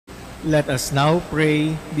Let us now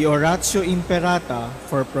pray the Oratio Imperata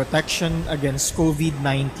for protection against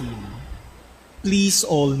COVID-19. Please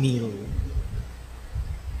all kneel.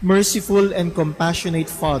 Merciful and compassionate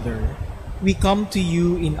Father, we come to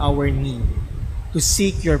you in our need to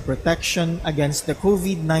seek your protection against the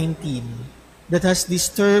COVID-19 that has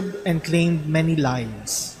disturbed and claimed many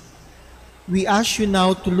lives. We ask you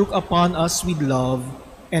now to look upon us with love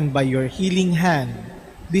and by your healing hand,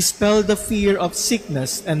 dispel the fear of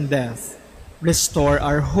sickness and death, restore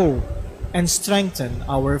our hope, and strengthen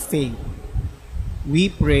our faith. We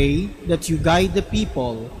pray that you guide the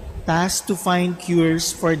people tasked to find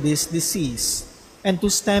cures for this disease and to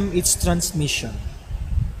stem its transmission.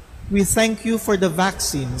 We thank you for the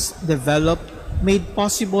vaccines developed, made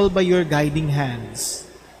possible by your guiding hands.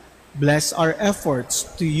 Bless our efforts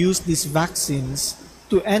to use these vaccines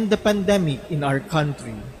to end the pandemic in our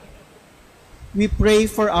country. We pray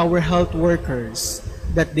for our health workers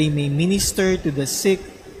that they may minister to the sick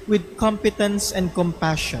with competence and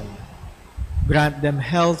compassion. Grant them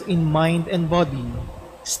health in mind and body,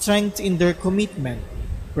 strength in their commitment,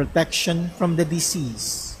 protection from the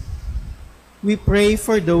disease. We pray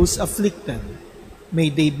for those afflicted. May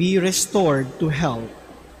they be restored to health.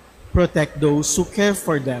 Protect those who care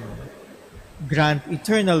for them. Grant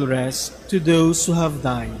eternal rest to those who have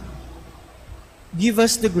died. Give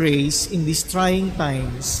us the grace in these trying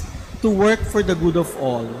times to work for the good of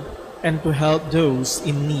all and to help those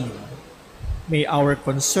in need. May our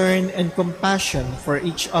concern and compassion for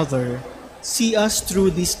each other see us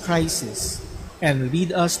through this crisis and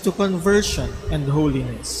lead us to conversion and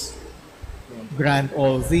holiness. Grant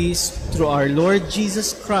all this through our Lord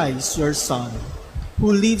Jesus Christ, your Son,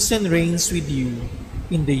 who lives and reigns with you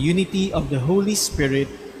in the unity of the Holy Spirit,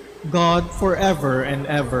 God forever and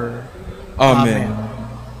ever. Amen.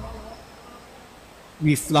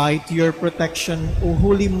 We fly to your protection, O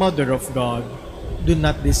Holy Mother of God. Do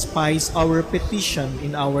not despise our petition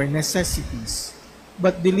in our necessities,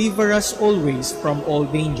 but deliver us always from all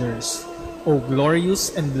dangers, O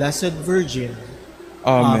glorious and blessed Virgin.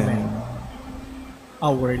 Amen.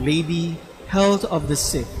 Our Lady, health of the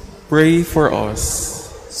sick, Pray for us.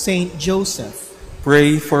 Saint Joseph,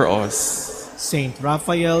 Pray for us. Saint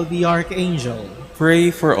Raphael the Archangel, Pray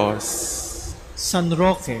for us. San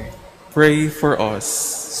Roque, Pray for us.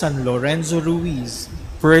 San Lorenzo Ruiz,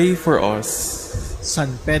 Pray for us.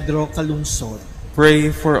 San Pedro Calungsod, Pray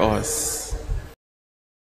for us.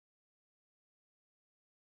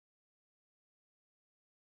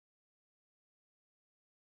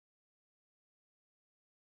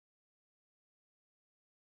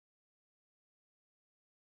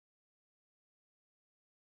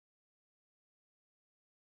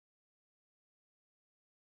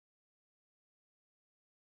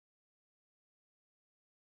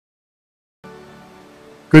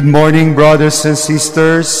 Good morning, brothers and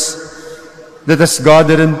sisters. Let us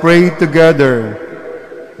gather and pray together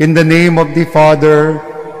in the name of the Father,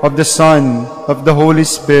 of the Son, of the Holy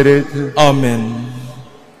Spirit. Amen.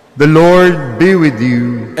 The Lord be with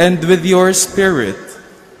you. And with your spirit.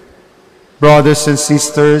 Brothers and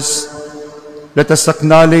sisters, let us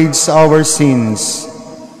acknowledge our sins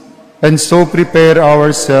and so prepare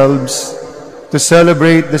ourselves to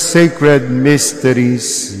celebrate the sacred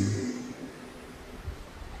mysteries.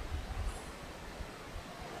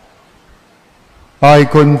 I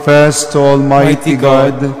confess to Almighty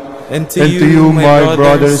God and to you, my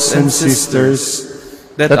brothers and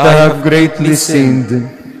sisters, that I have greatly sinned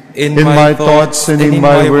in my thoughts and in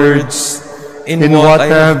my words, in what I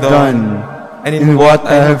have done and in what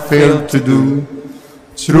I have failed to do,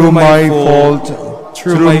 through my fault,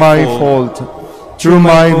 through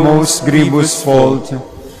my most grievous fault.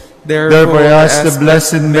 Therefore I ask the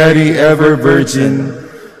Blessed Mary, ever Virgin,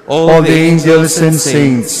 all the angels and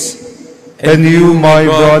saints, and you, my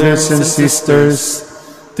brothers and sisters,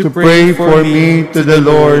 to pray for me to the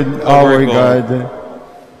Lord our God.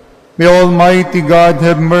 May Almighty God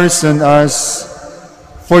have mercy on us,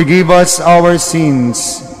 forgive us our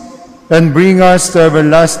sins, and bring us to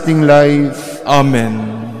everlasting life.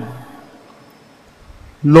 Amen.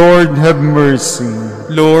 Lord, have mercy.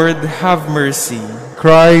 Lord, have mercy.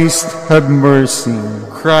 Christ, have mercy.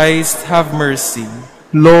 Christ, have mercy.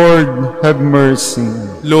 Lord, have mercy.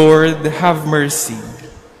 Lord, have mercy.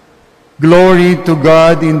 Glory to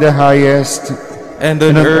God in the highest, and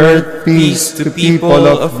on earth peace to people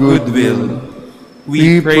of good will.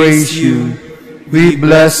 We praise you, we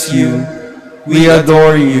bless you, we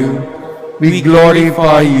adore you, we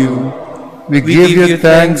glorify you, we give you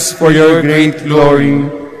thanks for your great glory,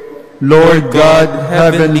 Lord God,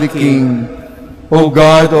 heavenly King, O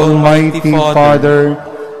God, Almighty Father,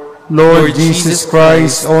 Lord Jesus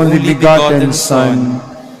Christ, only begotten Son,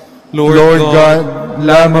 Lord God,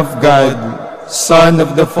 Lamb of God, Son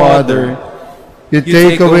of the Father, you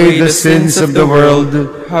take away the sins of the world,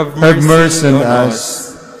 have mercy on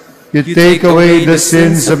us. You take away the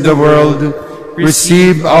sins of the world,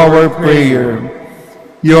 receive our prayer.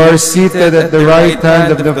 You are seated at the right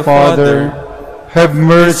hand of the Father, have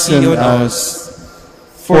mercy on us.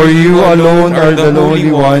 For you alone are the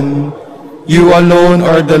Holy One, you alone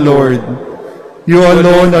are the Lord, you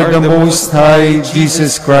alone are the Most High,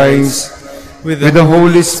 Jesus Christ, with the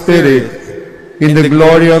Holy Spirit, in the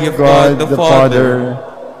glory of God the Father.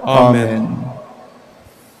 Amen.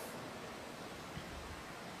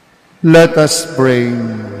 Let us pray.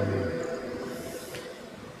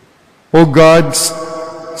 O God,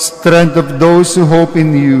 strength of those who hope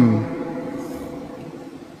in you,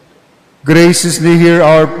 graciously hear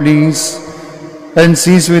our pleas, and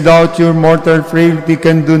since without your mortal frailty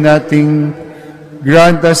can do nothing,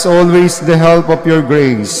 grant us always the help of your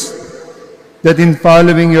grace, that in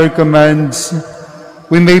following your commands,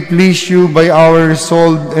 we may please you by our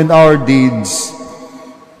resolve and our deeds.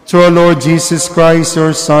 Through our Lord Jesus Christ,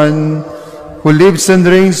 your Son, who lives and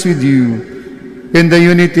reigns with you, in the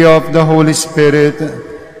unity of the Holy Spirit,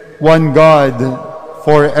 one God,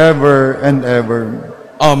 forever and ever.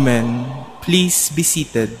 Amen. Please be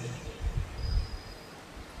seated.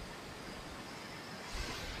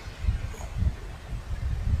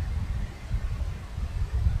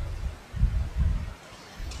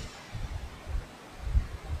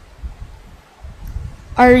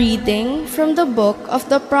 A reading from the book of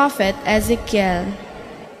the prophet Ezekiel.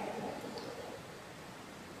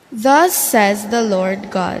 Thus says the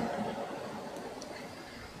Lord God,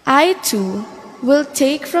 I too will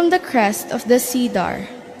take from the crest of the cedar,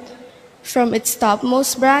 from its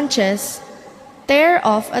topmost branches, tear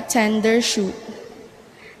off a tender shoot,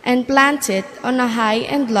 and plant it on a high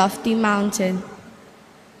and lofty mountain.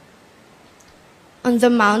 On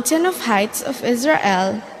the mountain of heights of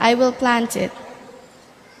Israel I will plant it.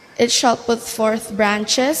 It shall put forth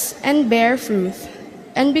branches and bear fruit,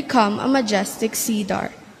 and become a majestic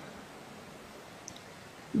cedar.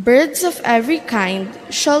 Birds of every kind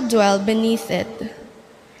shall dwell beneath it,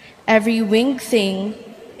 every winged thing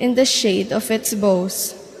in the shade of its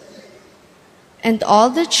boughs. And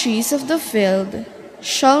all the trees of the field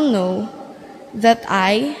shall know that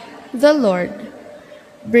I, the Lord,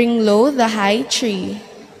 bring low the high tree,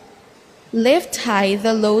 lift high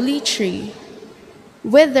the lowly tree,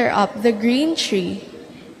 wither up the green tree,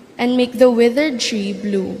 and make the withered tree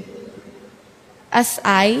blue. As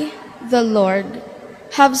I, the Lord,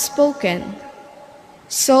 have spoken,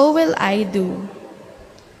 so will I do.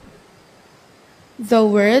 The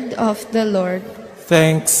word of the Lord.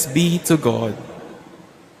 Thanks be to God.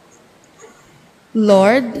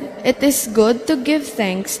 Lord, it is good to give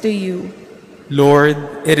thanks to you. Lord,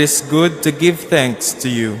 it is good to give thanks to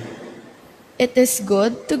you. It is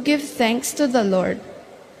good to give thanks to the Lord,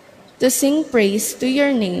 to sing praise to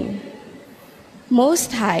your name,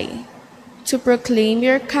 Most High, to proclaim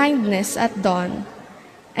your kindness at dawn,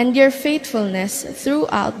 and your faithfulness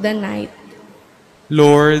throughout the night.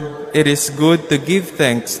 Lord, it is good to give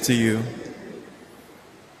thanks to you.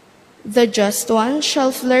 The just one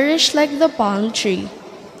shall flourish like the palm tree,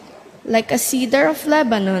 like a cedar of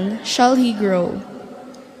Lebanon shall he grow.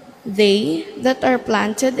 They that are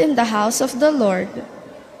planted in the house of the Lord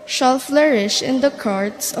shall flourish in the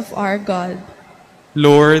courts of our God.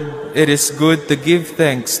 Lord, it is good to give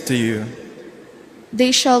thanks to you.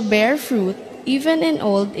 They shall bear fruit even in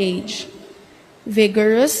old age.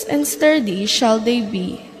 Vigorous and sturdy shall they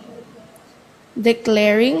be,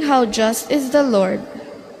 declaring how just is the Lord,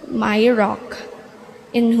 my rock,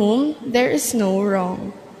 in whom there is no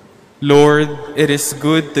wrong. Lord, it is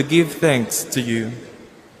good to give thanks to you.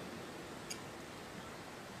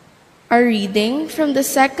 A reading from the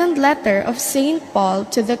second letter of St. Paul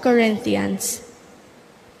to the Corinthians.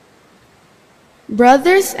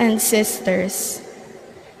 Brothers and sisters,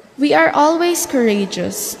 we are always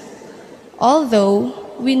courageous,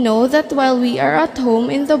 although we know that while we are at home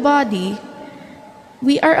in the body,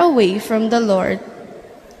 we are away from the Lord.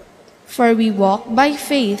 For we walk by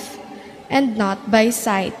faith and not by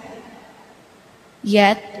sight.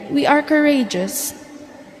 Yet we are courageous,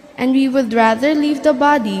 and we would rather leave the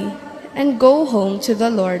body and go home to the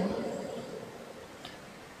Lord.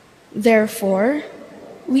 Therefore,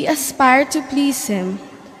 we aspire to please Him,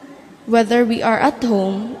 whether we are at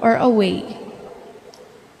home or away.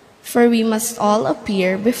 For we must all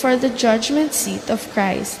appear before the judgment seat of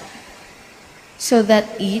Christ, so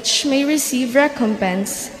that each may receive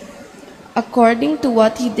recompense according to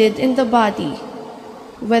what he did in the body,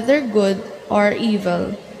 whether good or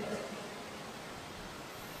evil.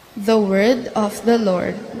 The word of the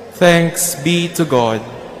Lord. Thanks be to God.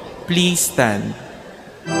 Please stand.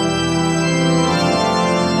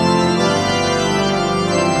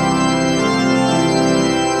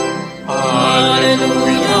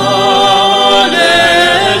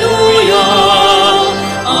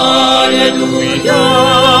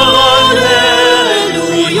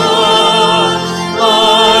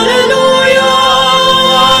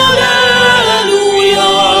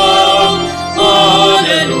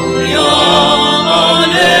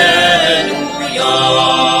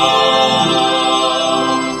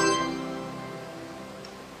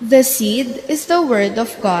 The seed is the word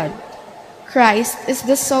of God. Christ is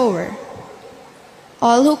the sower.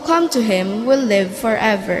 All who come to him will live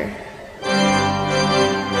forever.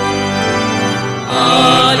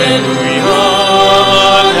 Alleluia,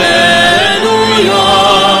 Alleluia,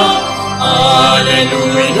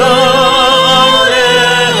 Alleluia,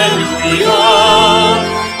 Alleluia, Alleluia,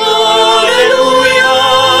 Alleluia,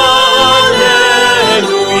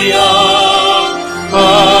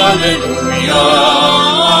 Alleluia,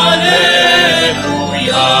 Alleluia.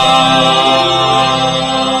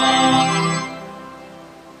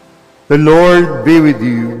 The Lord be with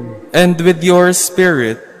you. And with your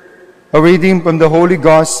spirit. A reading from the Holy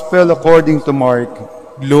Gospel according to Mark.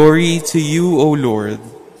 Glory to you, O Lord.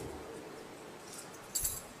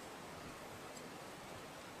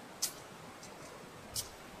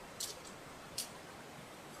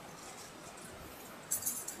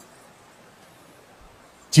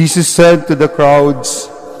 Jesus said to the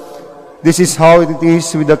crowds, "This is how it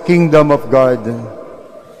is with the kingdom of God.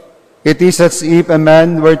 It is as if a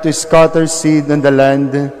man were to scatter seed on the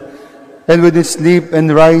land, and would sleep and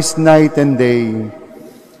rise night and day.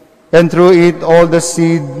 And through it all the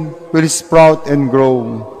seed will sprout and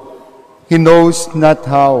grow. He knows not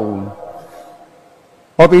how.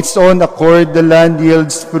 Of its own accord the land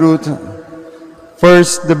yields fruit,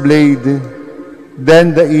 first the blade,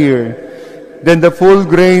 then the ear, then the full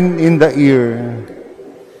grain in the ear.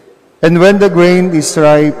 And when the grain is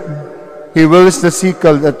ripe, he wills the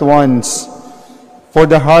sickle at once, for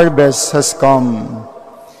the harvest has come."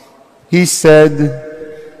 He said,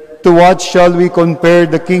 "To what shall we compare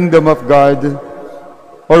the kingdom of God?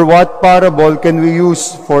 Or what parable can we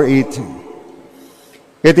use for it?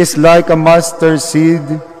 It is like a mustard seed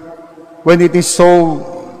when it is sown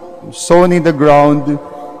in the ground,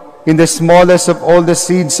 in the smallest of all the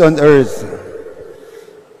seeds on earth.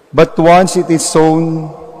 But once it is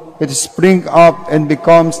sown, it springs up and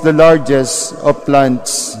becomes the largest of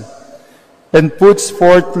plants, and puts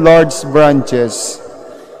forth large branches,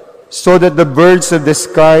 so that the birds of the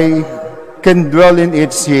sky can dwell in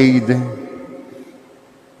its shade."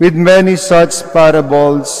 With many such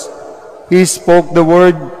parables, he spoke the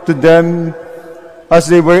word to them as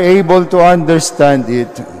they were able to understand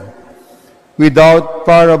it. Without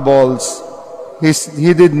parables,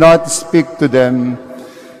 he did not speak to them,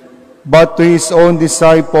 but to his own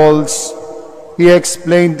disciples, he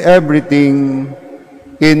explained everything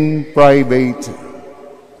in private.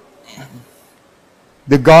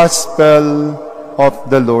 The Gospel of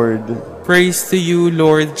the Lord. Praise to you,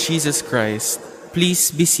 Lord Jesus Christ.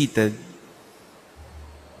 Please be seated.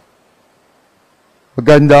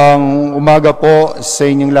 Magandang umaga po sa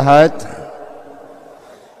inyong lahat.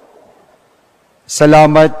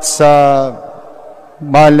 Salamat sa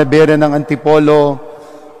mahal na Biyernes ng Antipolo,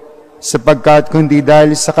 sapagkat kundi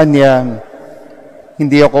dahil sa Kanya,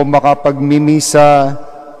 hindi ako makapagmimisa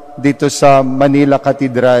dito sa Manila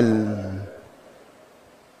Cathedral.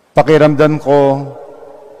 Pakiramdam ko,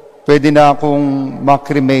 pwede na akong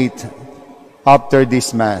makremate after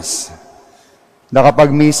this Mass.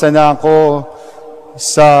 Nakapagmisa na ako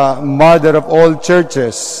sa Mother of all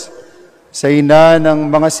Churches, sa ina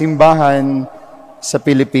ng mga simbahan sa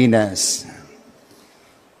Pilipinas.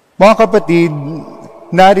 Mga kapatid,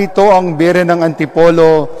 narito ang Biyernes ng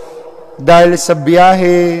Antipolo dahil sa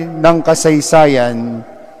biyahe ng kasaysayan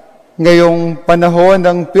ngayong panahon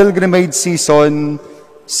ng pilgrimage season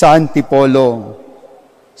sa Antipolo,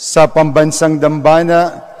 sa pambansang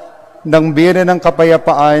dambana ng Biyernes ng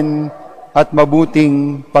Kapayapaan at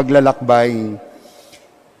mabuting paglalakbay.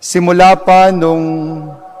 Simula pa noong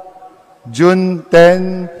June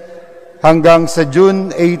 10 hanggang sa June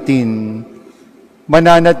 18,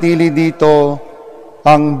 mananatili dito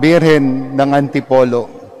ang Birhen ng Antipolo.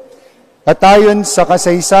 At ayon sa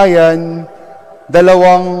kasaysayan,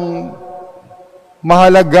 dalawang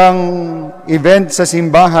mahalagang event sa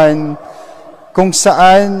simbahan kung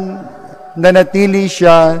saan nanatili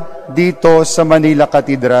siya dito sa Manila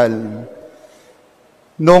Cathedral.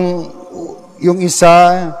 Nung Yung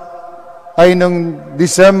isa ay noong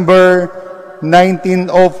December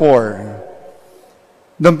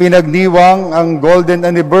 1904, nung pinagdiwang ang golden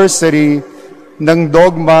anniversary ng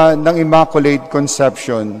dogma ng Immaculate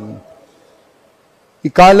Conception.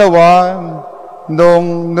 Ikalawa,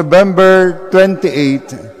 noong November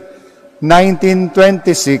 28,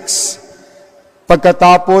 1926,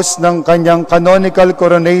 pagkatapos ng kanyang canonical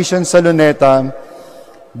coronation sa Luneta,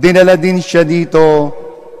 dinala din siya dito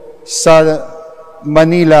sa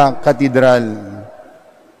Manila Cathedral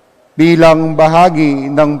bilang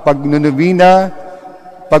bahagi ng pagnunubina,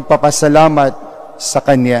 pagpapasalamat sa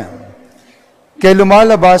Kanya. Kaya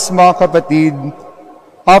lumalabas, mga kapatid,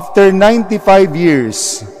 after 95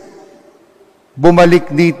 years,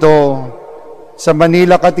 bumalik dito sa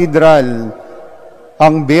Manila Cathedral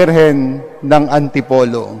ang Birhen ng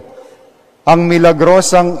Antipolo. Ang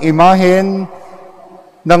milagrosang imahen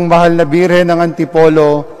ng mahal na Birhen ng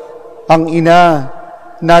Antipolo, ang ina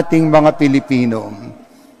nating mga Pilipino.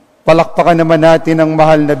 Palakpakan naman natin ang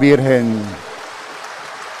mahal na Birhen.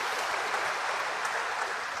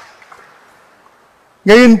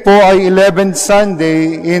 Ngayon po ay 11th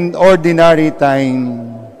Sunday in Ordinary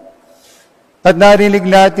Time. At narinig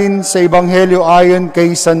natin sa Ebanghelyo ayon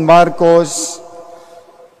kay San Marcos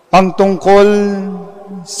ang tungkol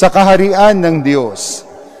sa kaharian ng Diyos,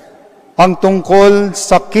 ang tungkol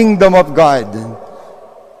sa Kingdom of God.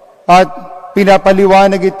 At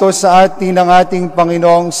pinapaliwanag ito sa atin ng ating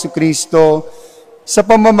Panginoong Kristo sa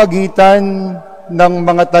pamamagitan ng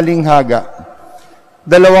mga talinghaga.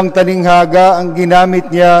 2 talinghaga ang ginamit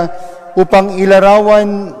niya upang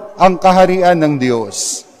ilarawan ang kaharian ng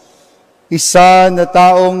Diyos. Isa na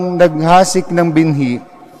taong naghasik ng binhi,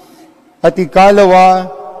 at ikalawa,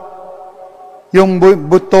 yung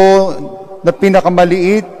buto na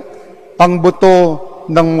pinakamaliit, ang buto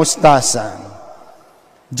ng mustasa.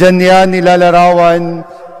 Diyan niya nilalarawan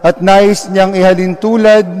at nais niyang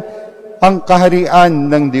ihalintulad ang kaharian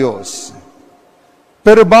ng Diyos.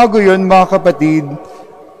 Pero bago yun, mga kapatid,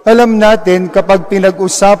 alam natin kapag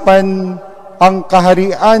pinag-usapan ang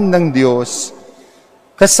kaharian ng Diyos,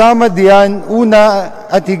 kasama diyan, una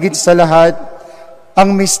at higit sa lahat,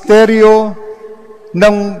 ang misteryo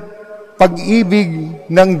ng pag-ibig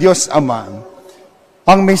ng Diyos Ama.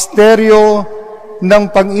 Ang misteryo ng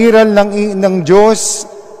pag-iral ng Diyos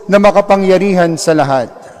na makapangyarihan sa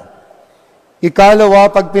lahat. Ikalawa,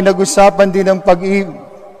 pag pinag-usapan din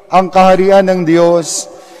ang kaharian ng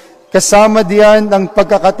Diyos, kasama diyan ang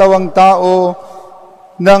pagkakatawang tao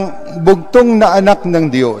ng bugtong na anak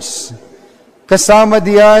ng Diyos. Kasama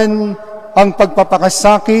diyan ang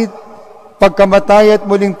pagpapakasakit, pagkamatay at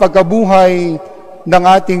muling pagkabuhay ng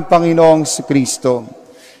ating Panginoong Kristo.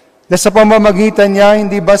 Na sa pamamagitan niya,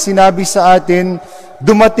 hindi ba sinabi sa atin,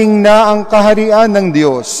 dumating na ang kaharian ng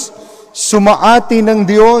Diyos, sumaati ng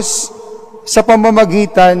Diyos sa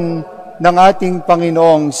pamamagitan ng ating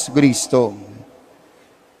Panginoong Kristo.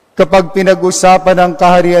 Kapag pinag-usapan ang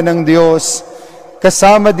kaharian ng Diyos,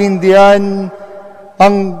 kasama din diyan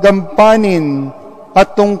ang gampanin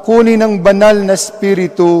at tungkulin ng banal na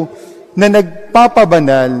Espiritu na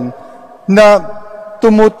nagpapabanal, na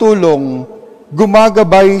tumutulong,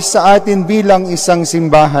 gumagabay sa atin bilang isang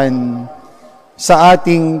simbahan sa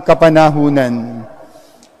ating kapanahunan.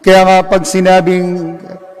 Kaya nga pag sinabing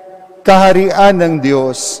kaharian ng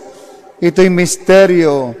Diyos, ito'y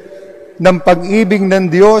misteryo ng pag-ibig ng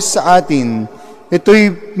Diyos sa atin.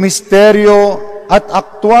 Ito'y misteryo at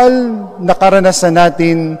aktwal na karanasan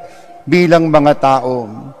natin bilang mga tao.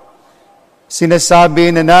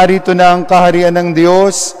 Sinasabi na narito na ang kaharian ng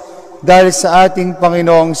Diyos dahil sa ating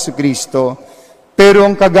Panginoong Kristo. Pero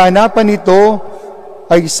ang kaganapan nito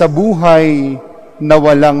ay sa buhay na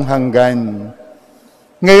walang hanggan.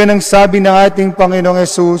 Ngayon ang sabi ng ating Panginoong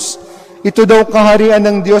Hesus, ito daw kaharian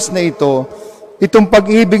ng Diyos na ito, itong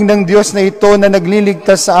pag-ibig ng Diyos na ito na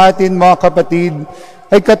nagliligtas sa atin, mga kapatid,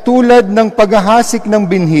 ay katulad ng paghahasik ng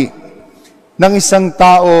binhi ng isang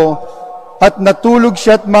tao at natulog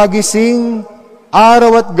siya at magising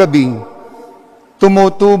araw at gabi.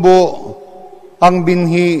 Tumutubo ang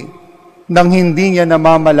binhi nang hindi niya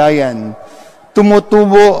namamalayan.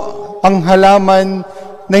 Tumutubo ang halaman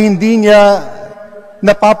na hindi niya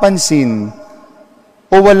napapansin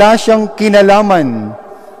o wala siyang kinalaman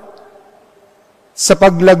sa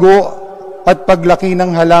paglago at paglaki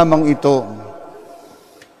ng halamang ito.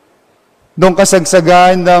 Noong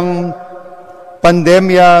kasagsagan ng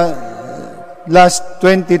pandemya last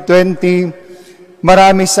 2020,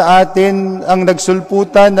 marami sa atin ang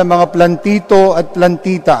nagsulputan ng mga plantito at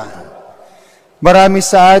plantita. Marami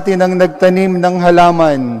sa atin ang nagtanim ng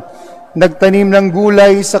halaman, nagtanim ng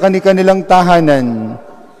gulay sa kanilang tahanan.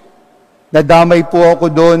 Nadamay po ako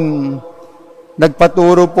doon.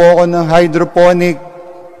 Nagpaturo po ako ng hydroponic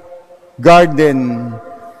garden.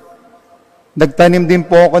 Nagtanim din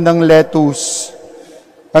po ako ng lettuce.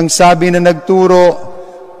 Ang sabi na nagturo,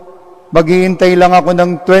 maghihintay lang ako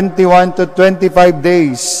ng 21 to 25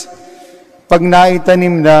 days. Pag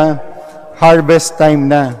naitanim na, harvest time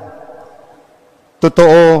na.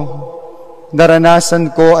 Totoo,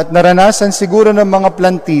 naranasan ko at naranasan siguro ng mga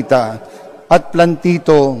plantita at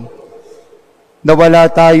plantito na wala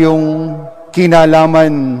tayong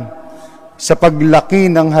kinalaman sa paglaki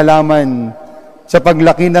ng halaman, sa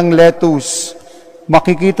paglaki ng lettuce.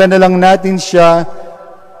 Makikita na lang natin siya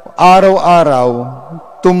araw-araw,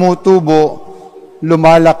 tumutubo,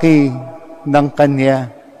 lumalaki ng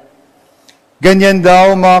kanya. Ganyan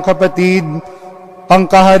daw, mga kapatid, ang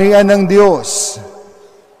kaharian ng Diyos.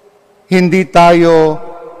 Hindi tayo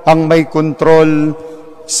ang may kontrol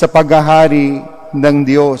sa paghahari ng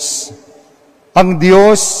Diyos. Ang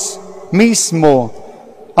Diyos mismo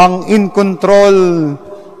ang in control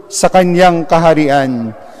sa kanyang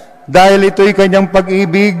kaharian. Dahil ito'y kanyang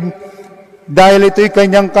pag-ibig, dahil ito'y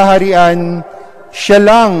kanyang kaharian, siya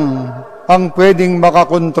lang ang pwedeng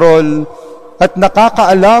makakontrol at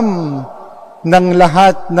nakakaalam ng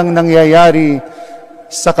lahat ng nangyayari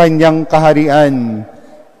sa kanyang kaharian,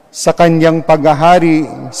 sa kanyang paghahari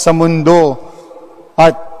sa mundo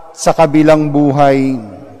at sa kabilang buhay.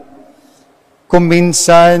 Kung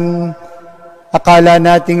minsan, akala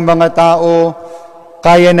nating mga tao,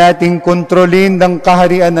 kaya nating kontrolin ng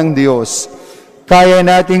kaharian ng Diyos. Kaya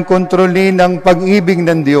nating kontrolin ang pag-ibig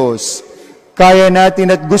ng Diyos. Kaya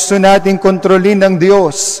natin at gusto nating kontrolin ng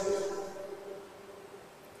Diyos.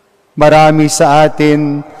 Marami sa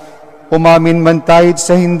atin, umamin man tayo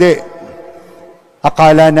sa hindi,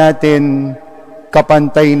 akala natin,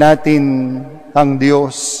 kapantay natin ang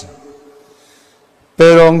Diyos.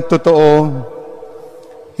 Pero ang totoo,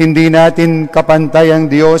 hindi natin kapantay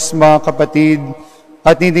ang Diyos, mga kapatid,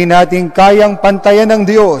 at hindi natin kayang pantayan ng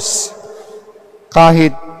Diyos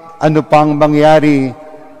kahit ano pang mangyari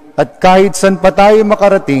at kahit saan pa tayo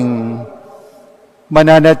makarating.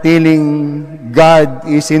 Mananatiling God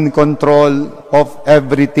is in control of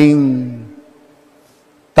everything.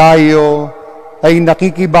 Tayo ay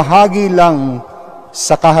nakikibahagi lang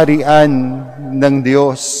sa kaharian ng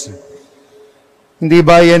Diyos. Hindi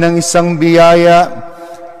ba yan ang isang biyaya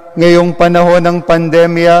ngayong panahon ng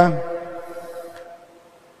pandemya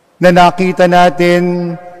na nakita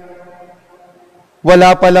natin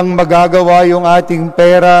wala palang magagawa yung ating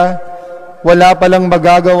pera, wala palang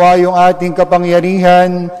magagawa yung ating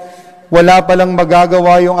kapangyarihan, wala palang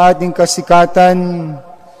magagawa yung ating kasikatan,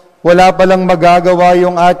 wala palang magagawa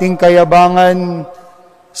yung ating kayabangan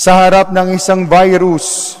sa harap ng isang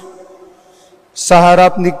virus, sa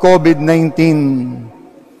harap ni COVID-19.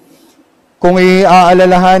 Kung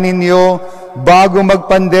iaalalahanin niyo, bago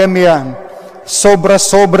magpandemya,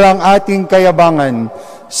 sobra-sobra ang ating kayabangan,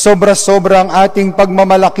 sobra-sobra ang ating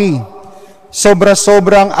pagmamalaki,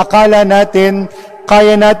 sobra-sobra ang akala natin,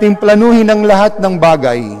 kaya nating planuhin ang lahat ng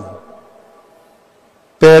bagay.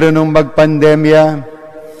 Pero nung magpandemya,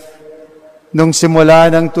 nung simula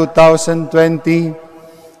ng 2020,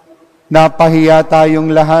 napahiya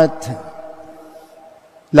tayong lahat.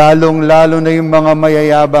 Lalong-lalo na yung mga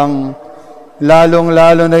mayayabang,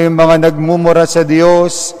 lalong-lalo na yung mga nagmumura sa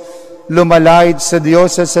Diyos, lumalait sa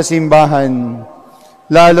Diyos at sa simbahan.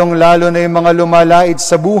 Lalong-lalo na yung mga lumalait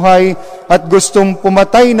sa buhay at gustong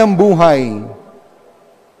pumatay ng buhay.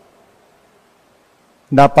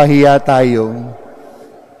 Napahiya tayo.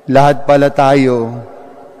 Lahat pala tayo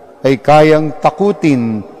ay kayang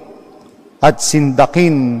takutin at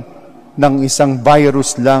sindakin ng isang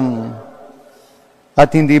virus lang.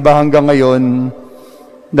 At hindi ba hanggang ngayon,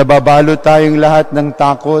 nababalo tayong lahat ng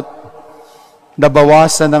takot,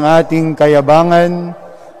 nabawasan ng ating kayabangan,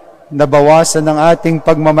 nabawasan ng ating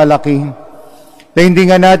pagmamalaki, na hindi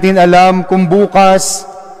nga natin alam kung bukas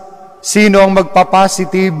sino ang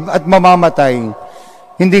magpapositive at mamamatay.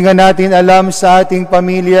 Hindi nga natin alam sa ating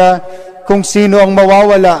pamilya kung sino ang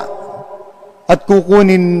mawawala at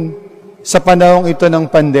kukunin sa panahong ito ng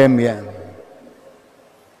pandemya.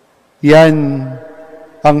 Yan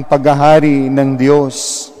ang paghahari ng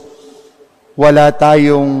Diyos. Wala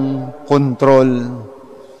tayong kontrol.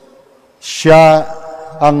 Siya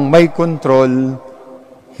ang may kontrol,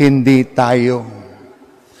 hindi tayo.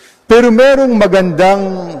 Pero merong magandang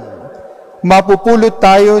mapupulot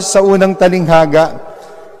tayo sa unang talinghaga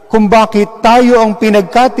kung bakit tayo ang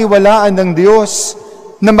pinagkatiwalaan ng Diyos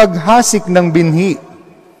na maghasik ng binhi.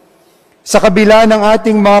 Sa kabila ng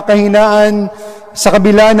ating mga kahinaan, sa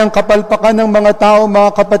kabila ng kapalpakan ng mga tao,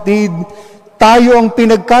 mga kapatid, tayo ang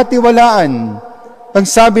pinagkatiwalaan. Ang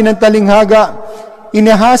sabi ng talinghaga,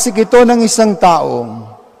 inihasik ito ng isang tao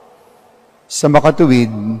sa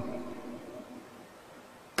makatuwid,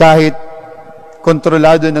 kahit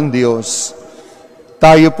kontrolado ng Diyos.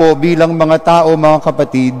 Tayo po bilang mga tao, mga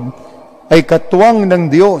kapatid, ay katuwang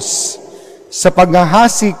ng Diyos sa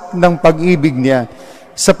paghahasik ng pag-ibig niya,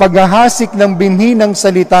 sa paghahasik ng binhi ng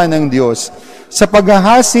salita ng Diyos, sa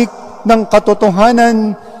paghahasik ng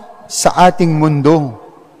katotohanan sa ating mundo.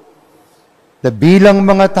 Na bilang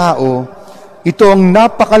mga tao, ito ang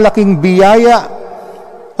napakalaking biyaya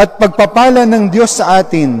at pagpapala ng Diyos sa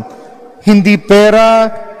atin. Hindi pera,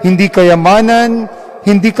 hindi kayamanan,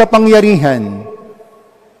 hindi kapangyarihan,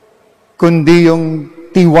 kundi yung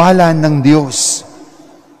tiwala ng Diyos.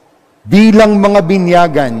 Bilang mga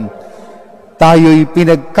binyagan, tayo'y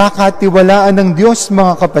pinagkakatiwalaan ng Diyos,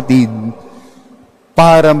 mga kapatid,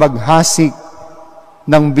 para maghasik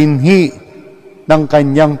ng binhi ng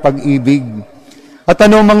kanyang pag-ibig. At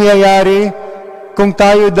ano mangyayari kung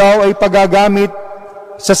tayo daw ay pagagamit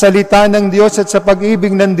sa salita ng Diyos at sa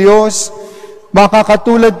pag-ibig ng Diyos?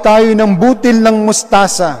 Makakatulad tayo ng butil ng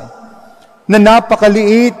mustasa na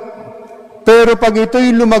napakaliit, pero pag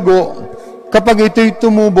ito'y lumago, kapag ito'y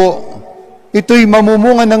tumubo, ito'y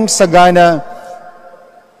mamumunga ng sagana,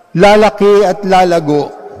 lalaki at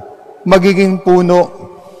lalago, magiging puno.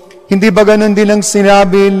 Hindi ba ganun din ang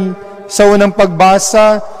sinabi sa unang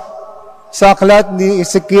pagbasa sa aklat ni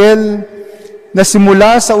Ezekiel, na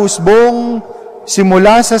simula sa usbong,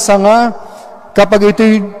 simula sa sanga, kapag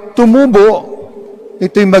ito'y tumubo,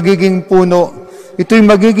 ito'y magiging puno. Ito'y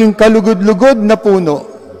magiging kalugod-lugod na puno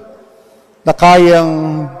na kayang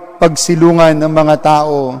pagsilungan ng mga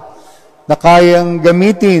tao, na kayang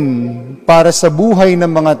gamitin para sa buhay ng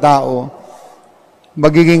mga tao.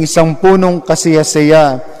 Magiging isang punong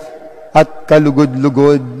kasiyasaya at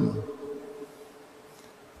kalugod-lugod.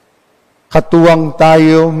 Katuwang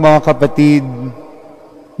tayo, mga kapatid,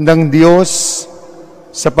 ng Diyos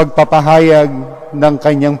sa pagpapahayag ng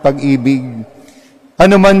kanyang pag-ibig.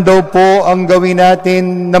 Ano man daw po ang gawin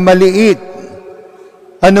natin na maliit,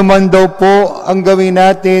 ano man daw po ang gawin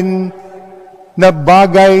natin na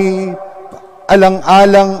bagay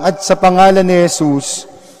alang-alang at sa pangalan ni Jesus,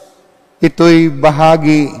 ito'y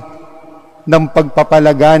bahagi ng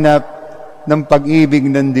pagpapalaganap ng pag-ibig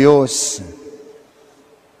ng Diyos.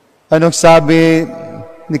 Anong sabi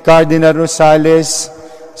ni Cardinal Rosales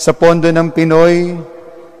sa Pondo ng Pinoy?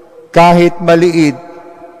 Kahit maliit,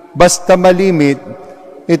 basta malimit,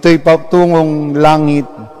 ito'y patungong langit.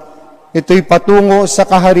 Ito'y patungo sa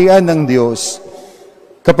kaharian ng Diyos.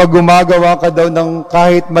 Kapag gumagawa ka daw ng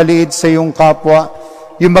kahit maliit sa iyong kapwa,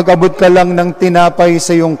 yung mag-abot ka lang ng tinapay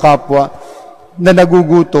sa iyong kapwa na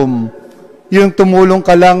nagugutom, yung tumulong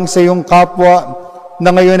ka lang sa iyong kapwa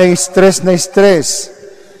na ngayon ay stress na stress,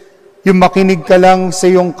 yung makinig ka lang sa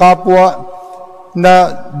iyong kapwa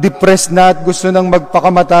na depressed na at gusto nang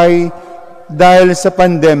magpakamatay dahil sa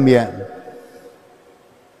pandemya,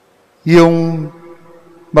 yung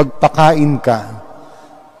magpakain ka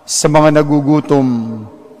sa mga nagugutom,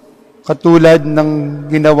 katulad ng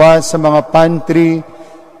ginawa sa mga pantry,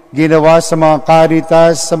 ginawa sa mga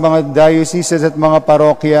caritas, sa mga dioceses at mga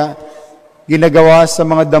parokya, ginagawa sa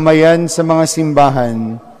mga damayan, sa mga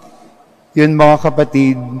simbahan. Yun, mga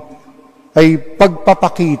kapatid, ay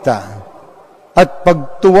pagpapakita at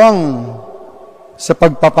pagtuwang sa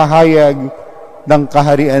pagpapahayag ng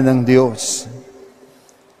kaharian ng Diyos.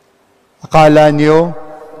 Akala niyo,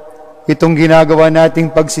 itong ginagawa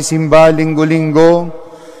nating pagsisimba linggo-linggo,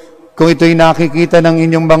 kung ito'y nakikita ng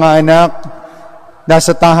inyong mga anak,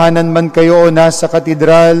 nasa tahanan man kayo o nasa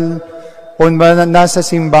katedral o nasa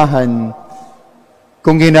simbahan,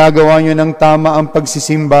 kung ginagawa nyo ng tama ang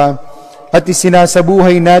pagsisimba at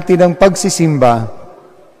isinasabuhay natin ang pagsisimba,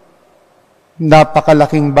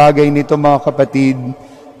 napakalaking bagay nito, mga kapatid,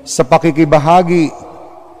 sa pakikibahagi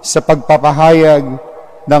sa pagpapahayag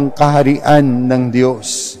ng kaharian ng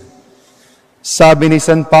Diyos. Sabi ni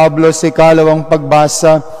San Pablo sa ikalawang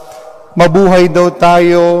pagbasa, mabuhay daw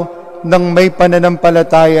tayo ng may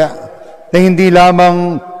pananampalataya na hindi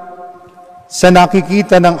lamang sa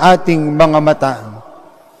nakikita ng ating mga mata.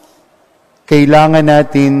 Kailangan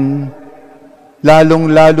natin,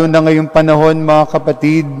 lalong-lalo na ngayong panahon, mga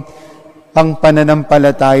kapatid, ang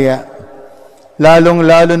pananampalataya.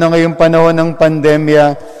 Lalong-lalo na ngayong panahon ng pandemya,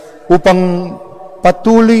 upang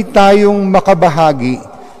patuloy tayong makabahagi,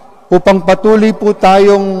 upang patuloy po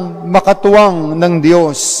tayong makatuwang ng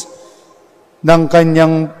Diyos ng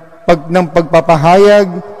kanyang pagpapahayag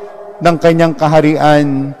ng kanyang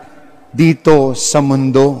kaharian dito sa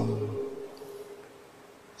mundo.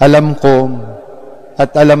 Alam ko,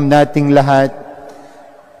 at alam nating lahat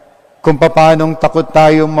kung paanong takot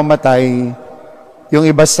tayong mamatay, yung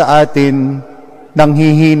iba sa atin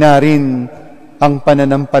nanghihina rin ang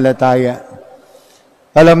pananampalataya.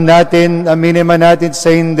 Alam natin, aminin man natin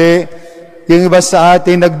sa hindi, yung iba sa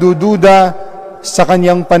atin nagdududa sa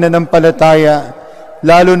kanyang pananampalataya,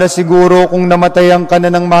 lalo na siguro kung namatayan ka na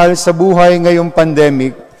ng mahal sa buhay ngayong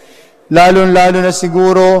pandemic. Lalo na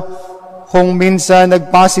siguro kung minsan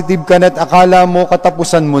nag-positive ka na at akala mo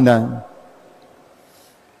katapusan mo na.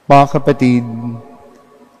 Mga kapatid,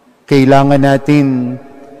 kailangan natin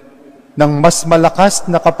ng mas malakas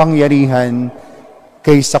na kapangyarihan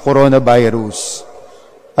kaysa coronavirus.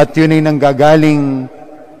 At yun ay nanggagaling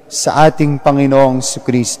sa ating Panginoong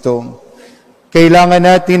Kristo. Kailangan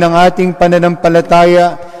natin ang ating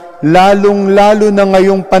pananampalataya, lalong-lalo na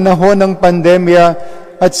ngayong panahon ng pandemya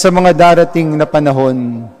at sa mga darating na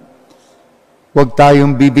panahon. Huwag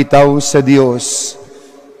tayong bibitaw sa Diyos.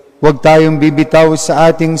 Huwag tayong bibitaw sa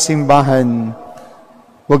ating simbahan.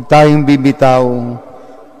 Huwag tayong bibitaw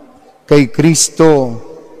kay Kristo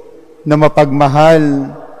na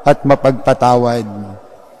mapagmahal at mapagpatawad.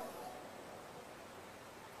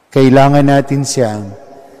 Kailangan natin siya.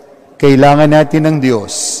 Kailangan natin ng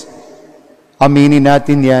Diyos. Aminin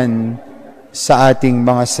natin yan sa ating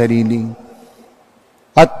mga sarili.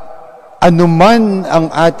 At anuman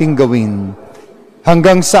ang ating gawin,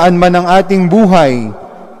 hanggang saan man ang ating buhay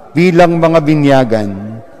bilang mga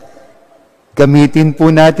binyagan, gamitin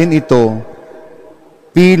po natin ito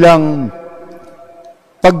bilang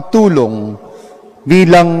pagtulong,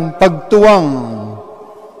 bilang pagtuwang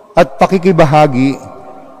at pakikibahagi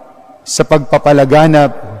sa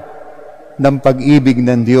pagpapalaganap ng pag-ibig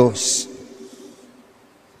ng Diyos.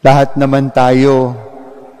 Lahat naman tayo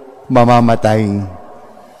mamamatay.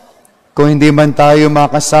 Kung hindi man tayo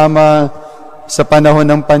makasama sa panahon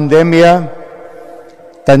ng pandemya,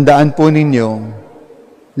 tandaan po ninyo,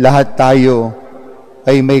 lahat tayo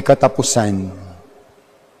ay may katapusan.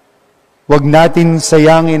 Huwag natin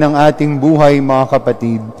sayangin ang ating buhay, mga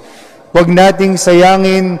kapatid. Huwag nating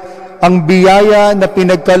sayangin ang biyaya na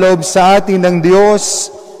pinagkaloob sa atin ng Diyos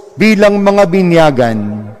bilang mga binyagan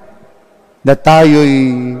na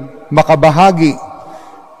tayo'y makabahagi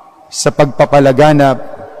sa pagpapalaganap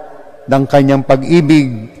ng kanyang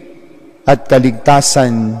pag-ibig at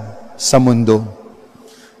kaligtasan sa mundo.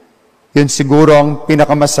 Yun siguro ang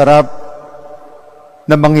pinakamasarap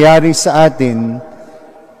na mangyari sa atin,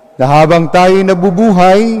 na habang tayo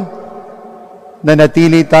nabubuhay,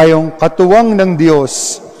 nanatili tayong katuwang ng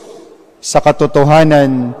Diyos sa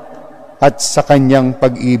katotohanan at sa kanyang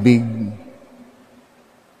pag-ibig.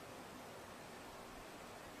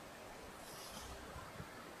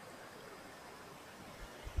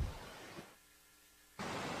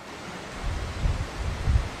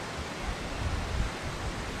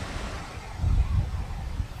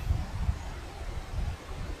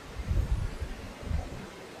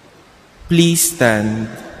 Please stand.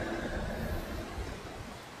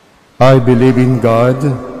 I believe in God,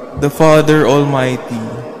 The Father Almighty,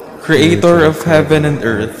 Creator of heaven and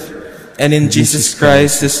earth, and in Jesus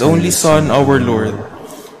Christ, His only Son, our Lord,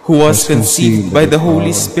 who was conceived by the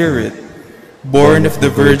Holy Spirit, born of the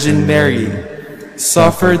Virgin Mary,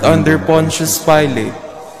 suffered under Pontius Pilate,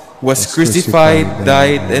 was crucified,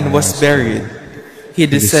 died, and was buried. He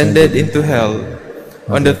descended into hell.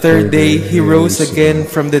 On the third day, He rose again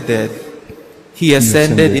from the dead. He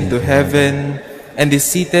ascended into heaven and is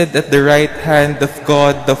seated at the right hand of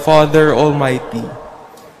God the Father Almighty.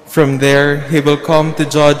 From there, He will come to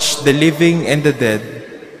judge the living and the dead.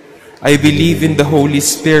 I believe in the Holy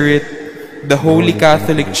Spirit, the Holy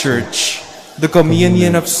Catholic Church, the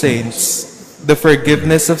communion of saints, the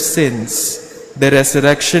forgiveness of sins, the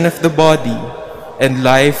resurrection of the body, and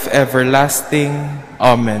life everlasting.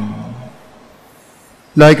 Amen.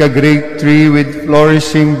 like a great tree with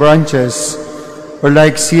flourishing branches, or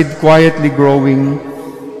like seed quietly growing,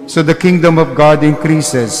 so the kingdom of God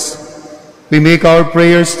increases. We make our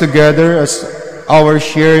prayers together as our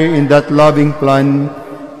share in that loving plan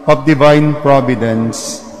of divine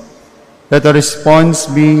providence. Let the response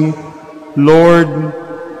be, Lord,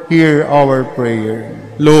 hear our prayer.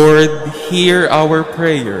 Lord, hear our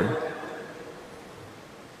prayer.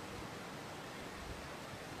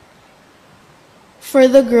 For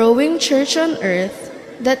the growing church on earth,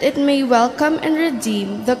 that it may welcome and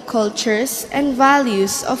redeem the cultures and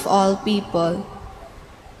values of all people.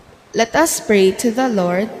 Let us pray to the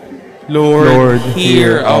Lord. Lord,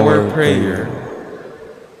 hear our prayer.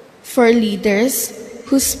 For leaders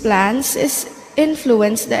whose plans is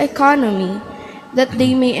influence the economy, that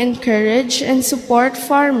they may encourage and support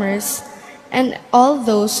farmers and all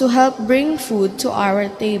those who help bring food to our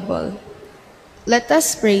table. Let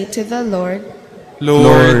us pray to the Lord.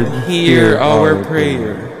 Lord, hear our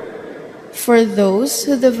prayer. For those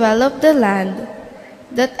who develop the land,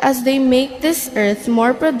 that as they make this earth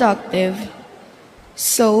more productive,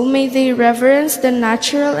 so may they reverence the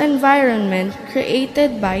natural environment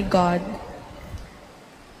created by God.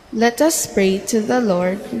 Let us pray to the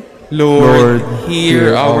Lord. Lord,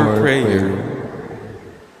 hear our prayer.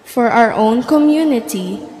 For our own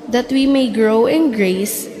community, that we may grow in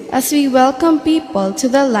grace as we welcome people to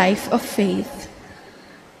the life of faith.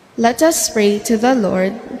 Let us pray to the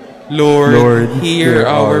Lord. Lord, hear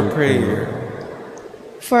our prayer.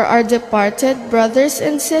 For our departed brothers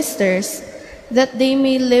and sisters, that they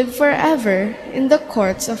may live forever in the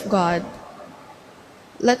courts of God.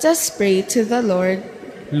 Let us pray to the Lord.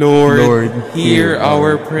 Lord, hear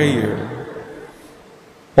our prayer.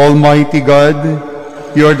 Almighty God,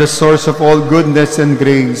 you are the source of all goodness and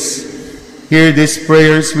grace. Hear these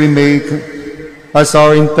prayers we make as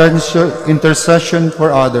our intercession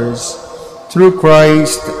for others. Through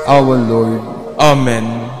Christ our Lord.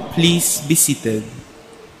 Amen. Please be seated.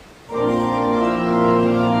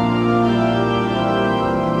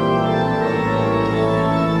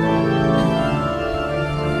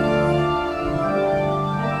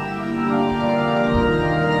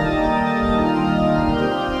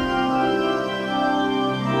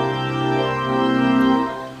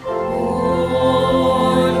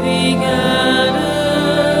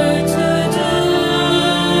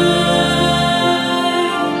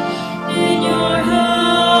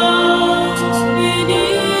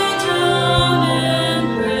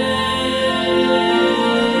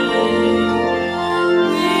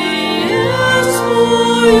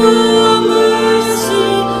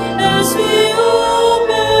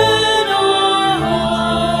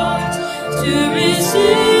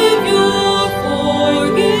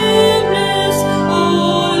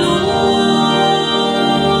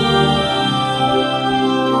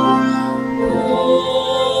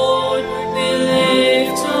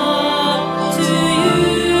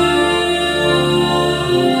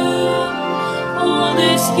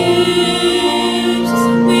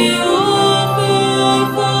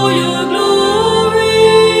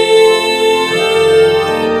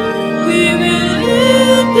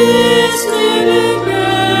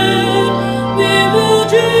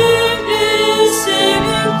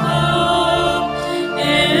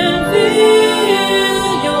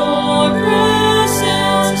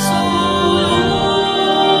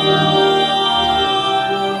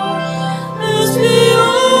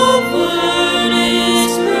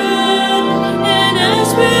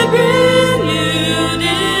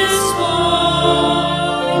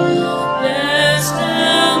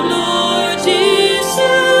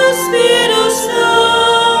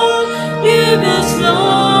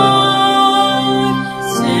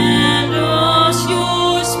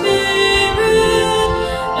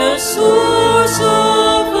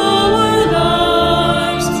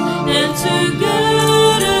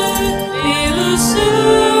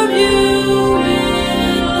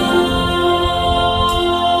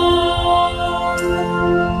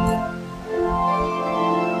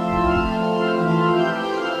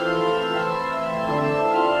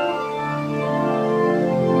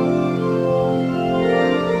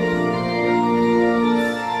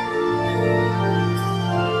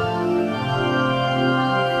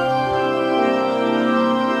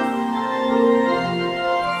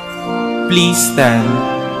 Please stand.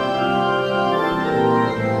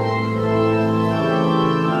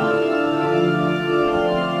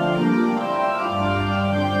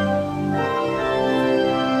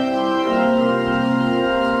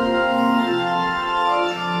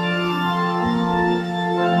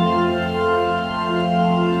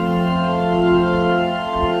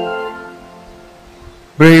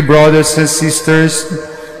 Pray, brothers and sisters,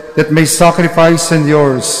 that my sacrifice and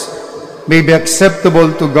yours may be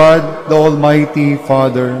acceptable to God, the Almighty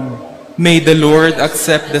Father. May the Lord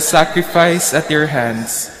accept the sacrifice at your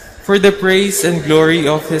hands for the praise and glory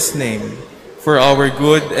of His name, for our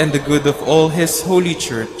good and the good of all His holy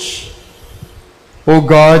Church. O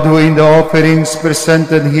God, who in the offerings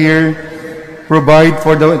presented here provide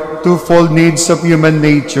for the twofold needs of human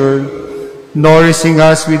nature, nourishing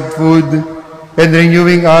us with food and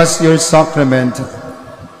renewing us your sacrament,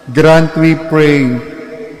 grant, we pray,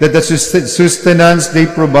 that the sustenance they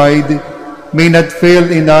provide may not fail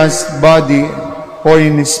in us, body or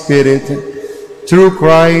in spirit. Through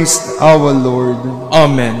Christ our Lord.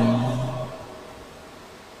 Amen.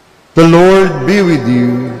 The Lord be with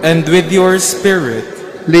you. And with your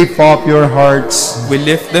spirit. lift up your hearts. We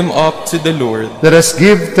lift them up to the Lord. Let us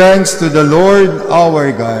give thanks to the Lord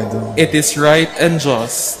our God. It is right and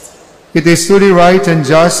just. It is truly right and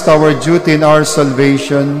just, our duty and our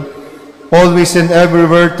salvation, always and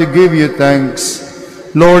everywhere to give you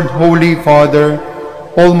thanks, Lord, Holy Father,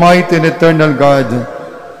 Almighty and eternal God,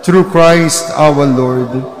 through Christ our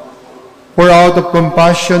Lord. For out of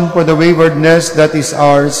compassion for the waywardness that is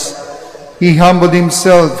ours, He humbled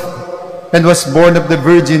Himself and was born of the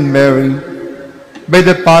Virgin Mary. By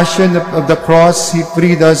the passion of the cross, He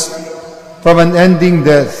freed us from unending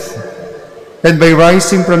death, and by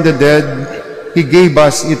rising from the dead, He gave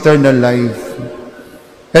us eternal life.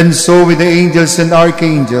 And so with the angels and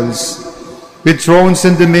archangels, with thrones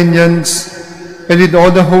and dominions, and with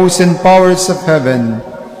all the hosts and powers of heaven,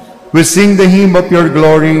 we sing the hymn of your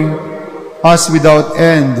glory, as without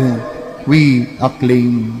end we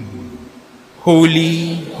acclaim.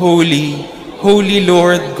 Holy, holy, holy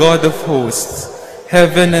Lord God of hosts,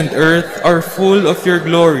 heaven and earth are full of your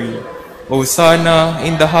glory. Hosanna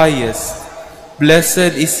in the highest.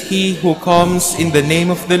 Blessed is he who comes in the name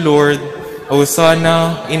of the Lord.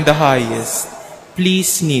 Hosanna in the highest.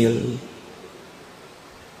 Please kneel.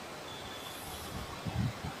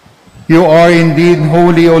 You are indeed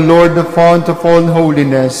holy, O Lord, the fount of all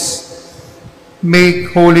holiness.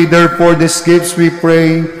 Make holy, therefore, these gifts, we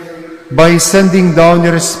pray, by sending down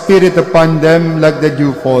your Spirit upon them like the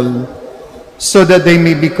dewfall, so that they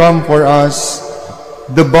may become for us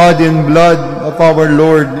the body and blood of our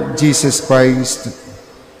Lord Jesus Christ.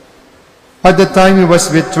 At the time He was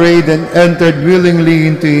betrayed and entered willingly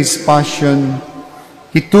into His passion,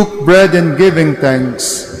 He took bread and giving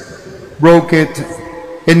thanks, broke it,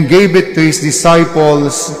 and gave it to His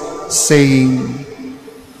disciples, saying,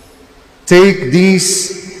 "Take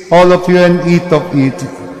this, all of you, and eat of it,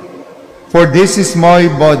 for this is my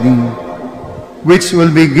body, which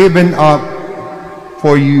will be given up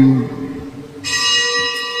for you."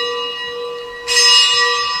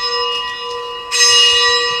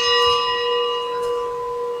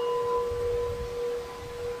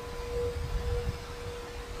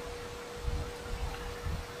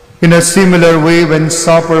 In a similar way, when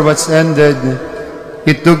supper was ended,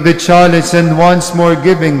 He took the chalice and once more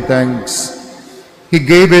giving thanks, He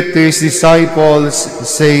gave it to His disciples,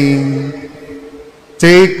 saying,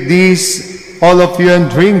 "Take this, all of you, and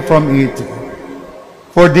drink from it.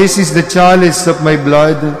 For this is the chalice of my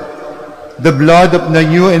blood, the blood of the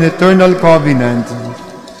new and eternal covenant,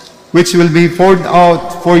 which will be poured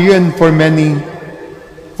out for you and for many,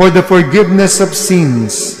 for the forgiveness of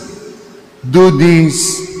sins. Do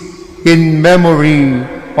this in memory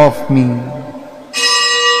of me."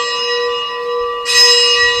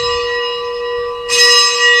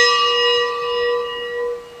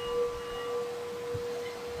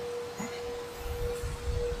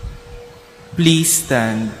 Please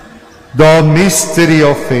stand. The mystery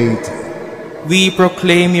of faith. We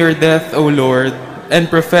proclaim your death, O Lord, and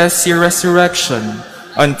profess your resurrection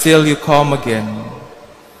until you come again.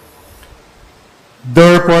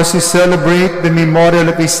 Therefore, as we celebrate the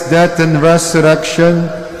memorial of His death and resurrection,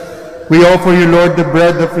 we offer you, Lord, the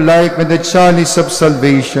bread of life and the chalice of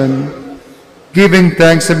salvation, giving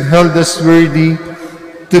thanks and held us worthy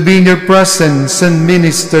to be in your presence and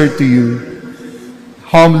minister to you.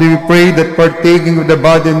 Humbly we pray that partaking of the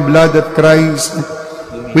body and blood of Christ,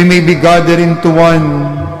 we may be gathered into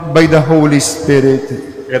one by the Holy Spirit.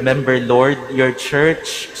 Remember, Lord, your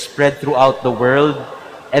church spread throughout the world,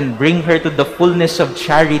 and bring her to the fullness of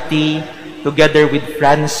charity, together with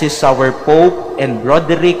Francis, our Pope, and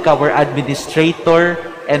Roderick, our administrator,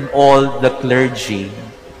 and all the clergy.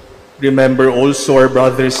 Remember also our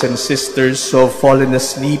brothers and sisters who have fallen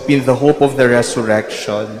asleep in the hope of the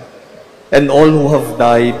resurrection, and all who have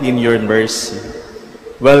died in your mercy.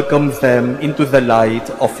 Welcome them into the light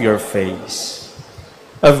of your face.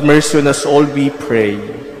 Have mercy on us all, we pray,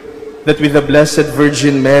 that with the Blessed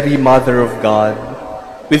Virgin Mary, Mother of God,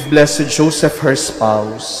 with Blessed Joseph, her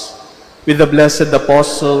spouse, with the blessed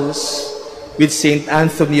apostles, with Saint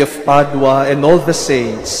Anthony of Padua, and all the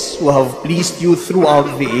saints who have pleased you throughout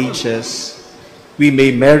the ages, we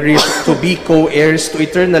may merit to be co-heirs to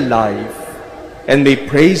eternal life, and may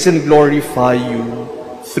praise and glorify you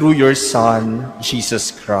through your Son,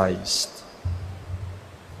 Jesus Christ.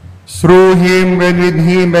 Through Him, and with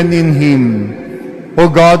Him, and in Him, O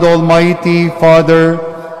God, Almighty Father,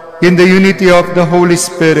 in the unity of the Holy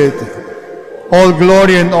Spirit, all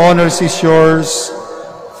glory and honors is yours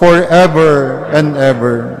forever and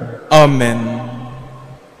ever. Amen.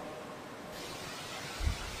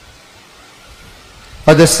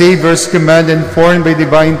 At the Savior's command, informed by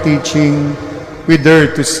divine teaching, we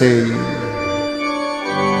dare to say,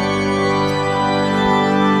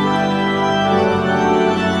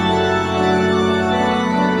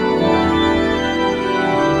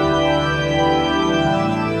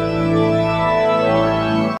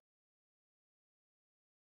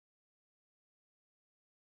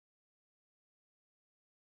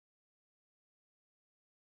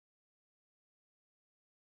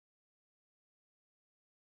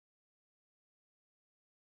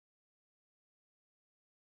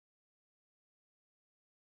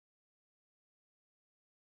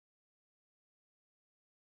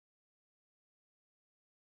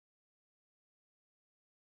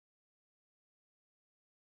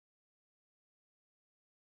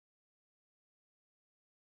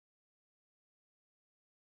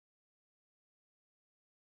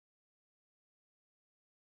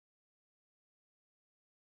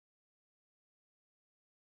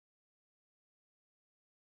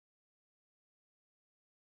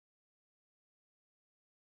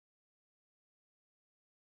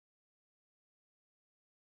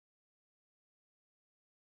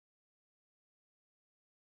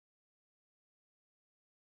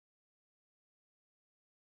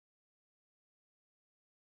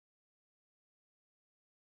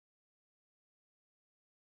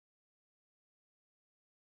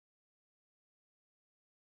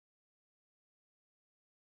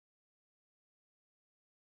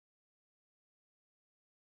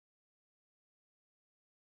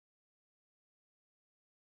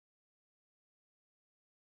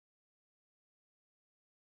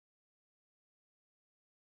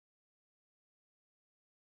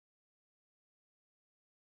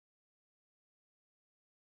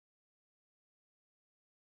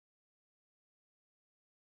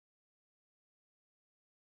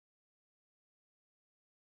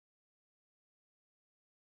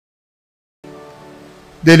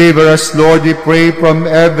 Deliver us, Lord, we pray, from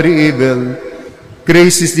every evil.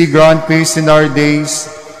 Graciously grant peace in our days,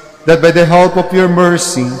 that by the help of your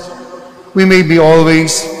mercy, we may be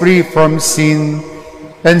always free from sin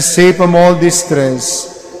and safe from all distress,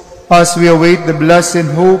 as we await the blessed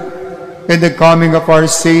hope and the coming of our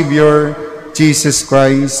Savior, Jesus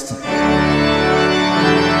Christ.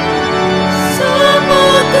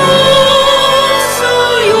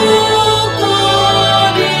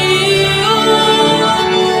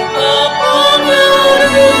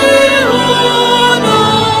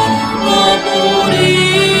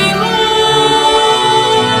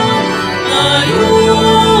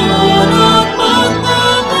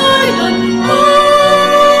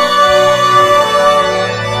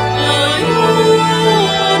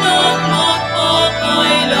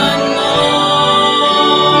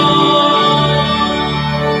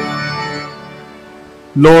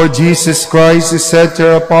 Lord Jesus Christ, you said to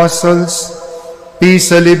your apostles,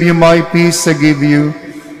 "Peace I leave you, my peace I give you.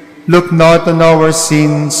 Look not on our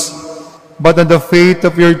sins, but on the faith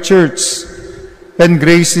of your church, and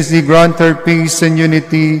graciously grant her peace and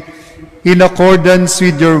unity in accordance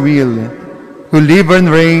with your will, who live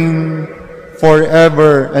and reign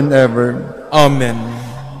forever and ever." Amen.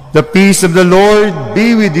 The peace of the Lord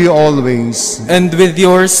be with you always. And with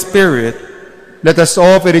your spirit. Let us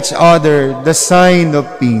offer each other the sign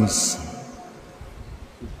of peace.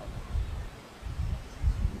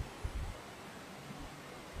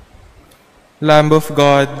 Lamb of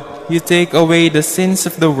God, you take away the sins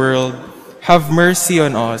of the world, have mercy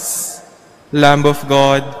on us. Lamb of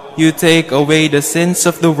God, you take away the sins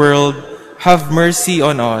of the world, have mercy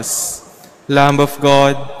on us. Lamb of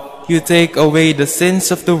God, you take away the sins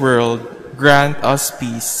of the world, grant us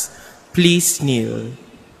peace. Please kneel.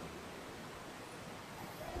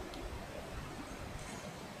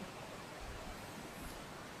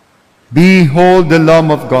 Behold the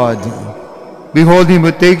Lamb of God. Behold him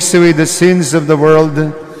who takes away the sins of the world.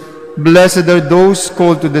 Blessed are those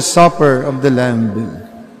called to the supper of the Lamb.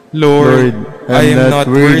 Lord, I am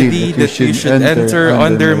not worthy that you should enter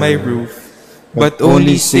under my roof, but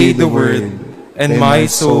only say the word, and my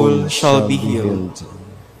soul shall be healed.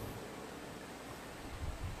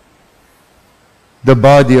 The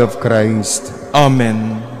body of Christ.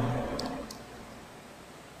 Amen.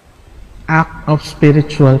 Act of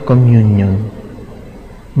spiritual communion.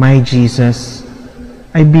 My Jesus,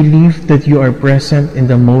 I believe that you are present in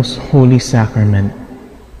the most holy sacrament.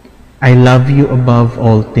 I love you above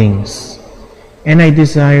all things, and I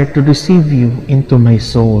desire to receive you into my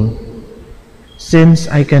soul. Since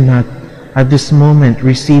I cannot at this moment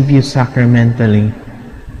receive you sacramentally,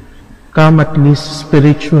 come at least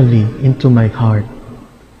spiritually into my heart.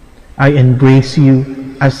 I embrace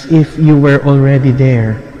you as if you were already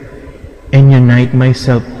there, and unite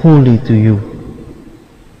myself wholly to you.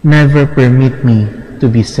 Never permit me to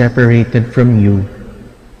be separated from you.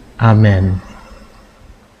 Amen.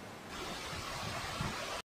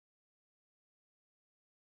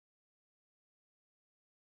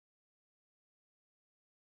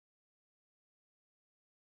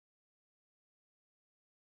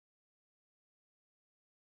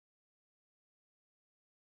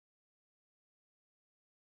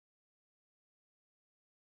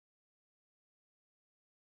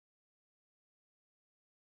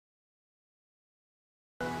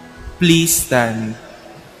 Please stand.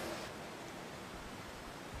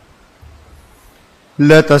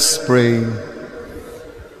 Let us pray.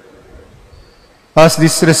 As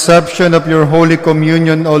this reception of your Holy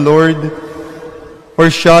Communion, O Lord,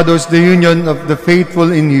 foreshadows the union of the faithful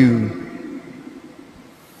in you,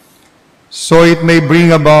 so it may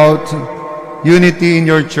bring about unity in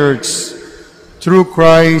your church, through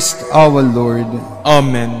Christ our Lord.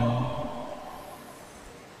 Amen.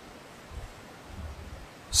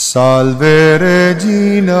 Salve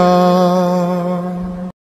Regina.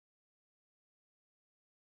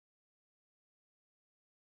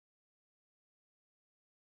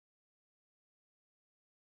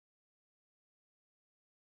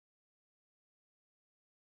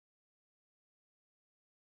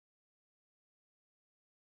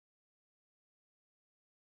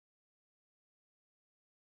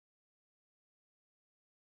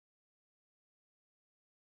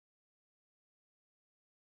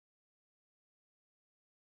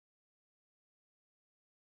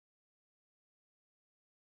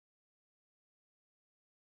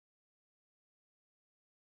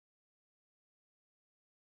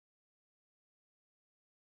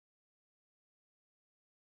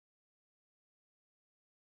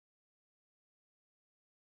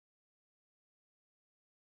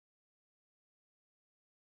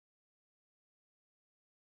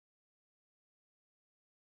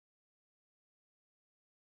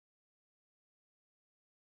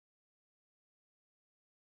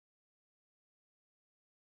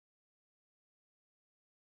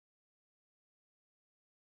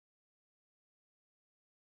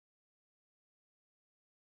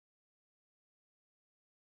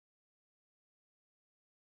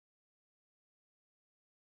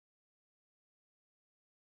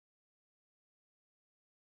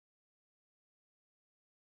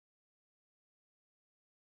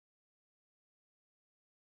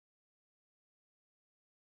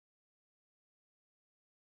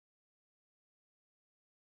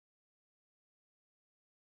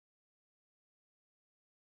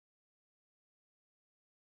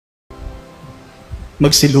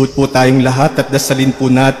 Magsiluhod po tayong lahat at dasalin po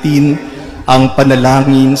natin ang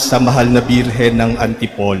panalangin sa mahal na Birhen ng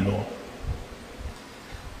Antipolo.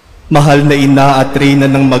 Mahal na ina at reyna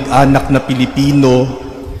ng mag-anak na Pilipino,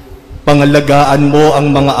 pangalagaan mo ang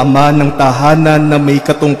mga ama ng tahanan na may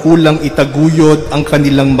katungkulang itaguyod ang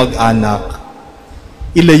kanilang mag-anak.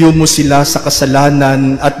 Ilayo mo sila sa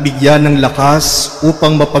kasalanan at bigyan ng lakas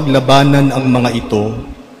upang mapaglabanan ang mga ito.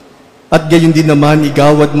 At gayon din naman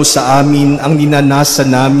igawad mo sa amin ang ninanasa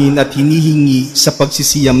namin at hinihingi sa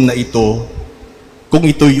pagsisiyam na ito. Kung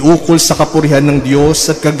ito'y ukol sa kapurihan ng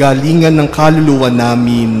Diyos at kagalingan ng kaluluwa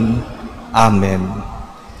namin. Amen.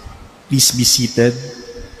 Please be seated.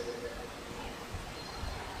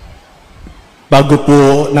 Bago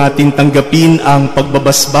po natin tanggapin ang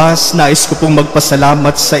pagbabasbas, nais ko pong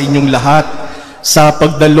magpasalamat sa inyong lahat sa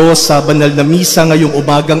pagdalo sa banal na misa ngayong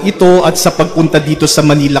umagang ito at sa pagpunta dito sa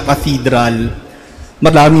Manila Cathedral.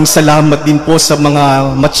 Maraming salamat din po sa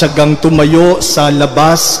mga matyagang tumayo sa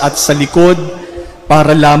labas at sa likod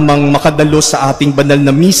para lamang makadalo sa ating banal na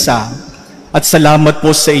misa. At salamat po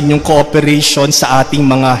sa inyong cooperation sa ating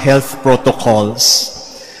mga health protocols.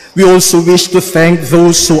 We also wish to thank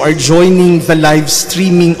those who are joining the live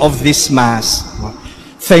streaming of this Mass.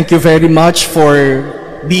 Thank you very much for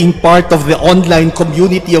being part of the online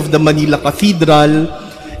community of the Manila Cathedral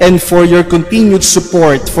and for your continued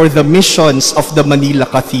support for the missions of the Manila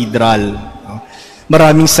Cathedral.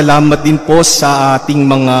 Maraming salamat din po sa ating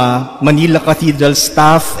mga Manila Cathedral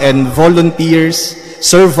staff and volunteers,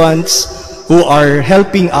 servants who are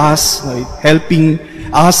helping us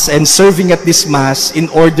and serving at this Mass in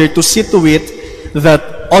order to see to it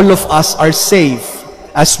that all of us are safe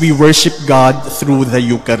as we worship God through the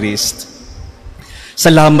Eucharist.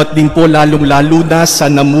 Salamat din po lalong-lalo na sa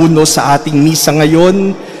namuno sa ating misa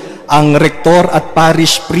ngayon, ang Rector at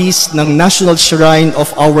Parish Priest ng National Shrine of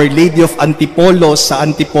Our Lady of Antipolo sa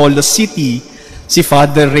Antipolo City, si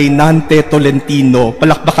Father Reynante Tolentino.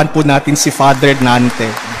 Palakpakan po natin si Father Nante.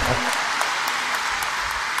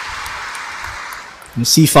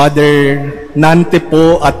 Si Father Nante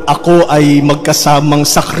po at ako ay magkasamang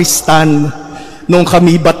sakristan noong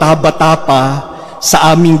kami bata-bata pa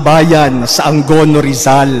sa aming bayan, sa Angono,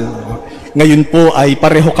 Rizal. Ngayon po ay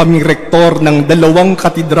pareho kaming rektor ng 2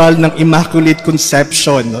 katedral ng Immaculate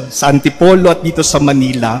Conception sa Antipolo at dito sa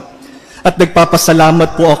Manila. At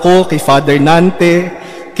nagpapasalamat po ako kay Father Nante,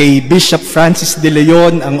 kay Bishop Francis de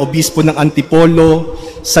Leon, ang obispo ng Antipolo,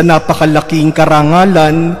 sa napakalaking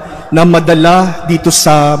karangalan na madala dito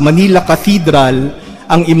sa Manila Cathedral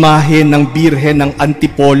ang imahe ng Birhen ng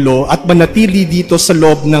Antipolo at manatili dito sa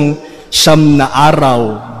loob ng 9 na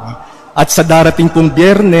araw. At sa darating pong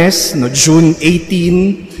Biyernes, June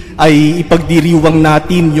 18, ay ipagdiriwang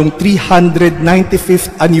natin yung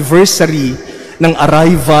 395th anniversary ng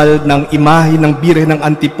arrival ng imahe ng Birhen ng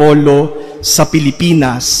Antipolo sa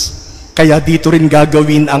Pilipinas. Kaya dito rin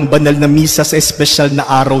gagawin ang banal na misa sa espesyal na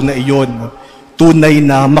araw na iyon. Tunay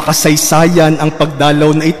na makasaysayan ang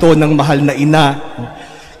pagdalaw na ito ng mahal na ina.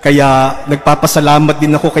 Kaya nagpapasalamat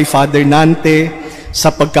din ako kay Father Nante sa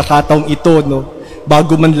pagkakataong ito,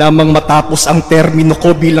 bago man lamang matapos ang termino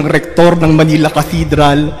ko bilang rektor ng Manila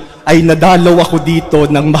Cathedral, ay nadalaw ako dito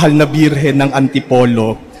ng mahal na Birhen ng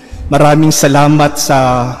Antipolo. Maraming salamat sa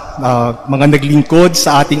mga naglingkod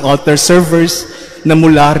sa ating altar servers na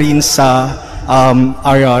mula rin sa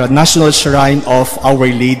our National Shrine of Our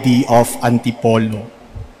Lady of Antipolo.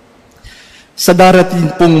 Sa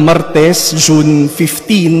darating pong Martes, June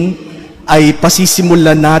 15, ay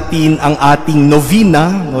pasisimulan natin ang ating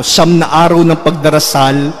novena, 9 na araw ng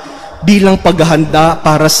pagdarasal bilang paghahanda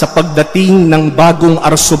para sa pagdating ng bagong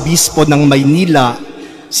arsobispo ng Maynila,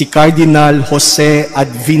 si Cardinal Jose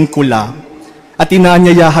Advincula. At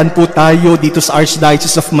inaanyayahan po tayo dito sa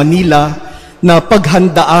Archdiocese of Manila na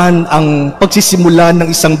paghandaan ang pagsisimula ng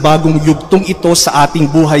isang bagong yugtong ito sa ating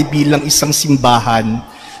buhay bilang isang simbahan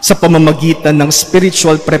sa pamamagitan ng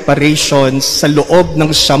spiritual preparations sa loob ng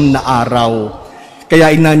 9 na araw. Kaya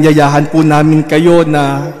inanyayahan po namin kayo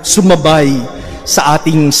na sumabay sa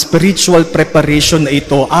ating spiritual preparation na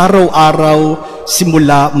ito araw-araw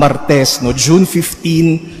simula Martes, June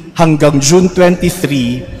 15 hanggang June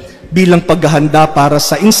 23 bilang paghahanda para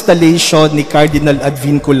sa installation ni Cardinal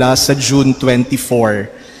Advincula sa June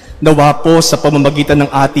 24. Nawa po sa pamamagitan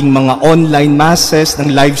ng ating mga online masses,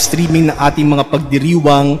 ng live streaming ng ating mga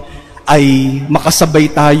pagdiriwang, ay makasabay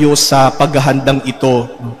tayo sa paghahandang ito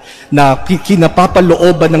na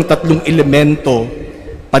kinapapalooban ng 3 elemento: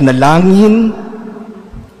 panalangin,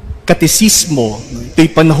 katesismo.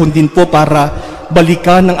 Ito'y panahon din po para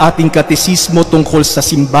balikan ang ating katesismo tungkol sa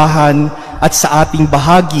simbahan at sa ating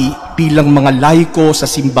bahagi bilang mga laiko sa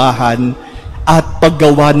simbahan, at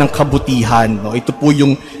paggawa ng kabutihan. No? Ito po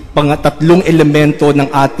yung tatlong elemento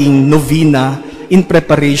ng ating novena in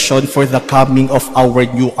preparation for the coming of our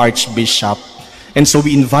new Archbishop. And so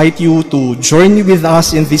we invite you to journey with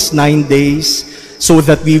us in these 9 days so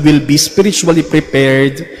that we will be spiritually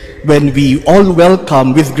prepared when we all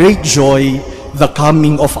welcome with great joy the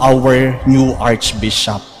coming of our new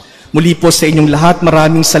Archbishop. Muli po sa inyong lahat,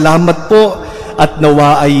 maraming salamat po at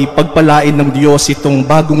nawa ay pagpalain ng Diyos itong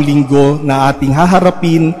bagong linggo na ating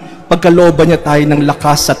haharapin, pagkalooban niya tayo ng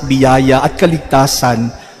lakas at biyaya at kaligtasan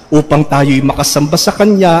upang tayo'y makasamba sa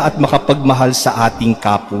Kanya at makapagmahal sa ating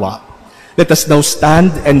kapwa. Let us now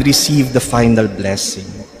stand and receive the final blessing.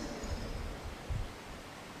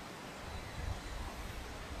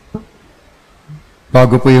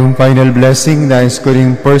 Bago po yung final blessing, nais ko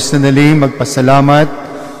rin personally magpasalamat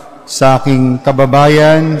sa aking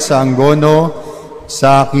kababayan sa Angono,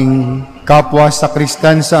 sa aking kapwa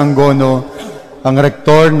sakristan sa Angono, ang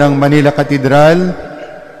Rector ng Manila Cathedral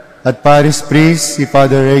at Parish Priest, si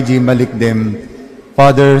Father Reggie Malikdem.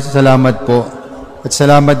 Father, salamat po. At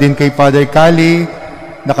salamat din kay Father Kali,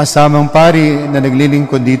 na kasamang pari na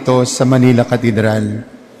naglilingkod dito sa Manila Cathedral.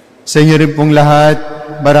 Sa inyo rin pong lahat,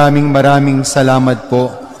 maraming salamat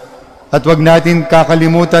po. At wag natin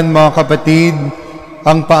kakalimutan mga kapatid,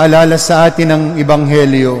 ang paalala sa atin ng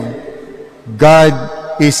Ebanghelyo. God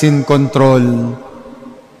is in control.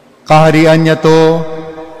 Kaharian niya to,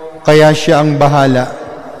 kaya siya ang bahala.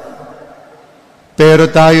 Pero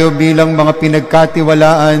tayo bilang mga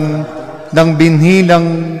pinagkatiwalaan ng binhilang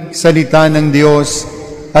salita ng Diyos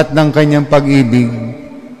at ng Kanyang pag-ibig,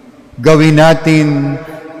 gawin natin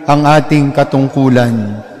ang ating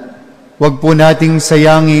katungkulan. Huwag po nating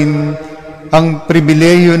sayangin ang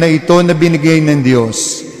pribilehiyo na ito na binigay ng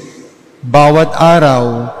Diyos. Bawat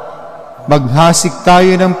araw, maghasik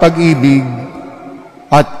tayo ng pag-ibig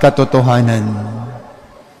at katotohanan.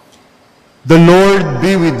 The Lord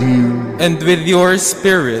be with you. And with your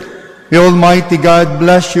spirit. The Almighty God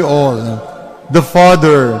bless you all, the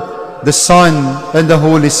Father, the Son, and the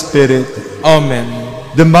Holy Spirit. Amen.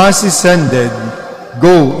 The Mass is ended.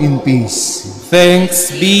 Go in peace.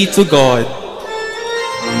 Thanks be to God.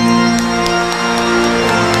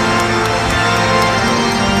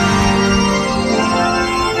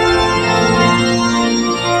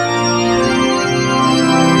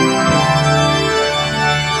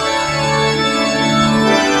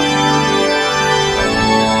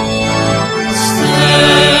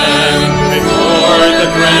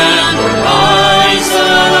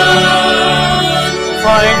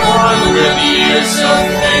 Of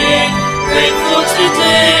faith, grateful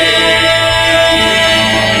today.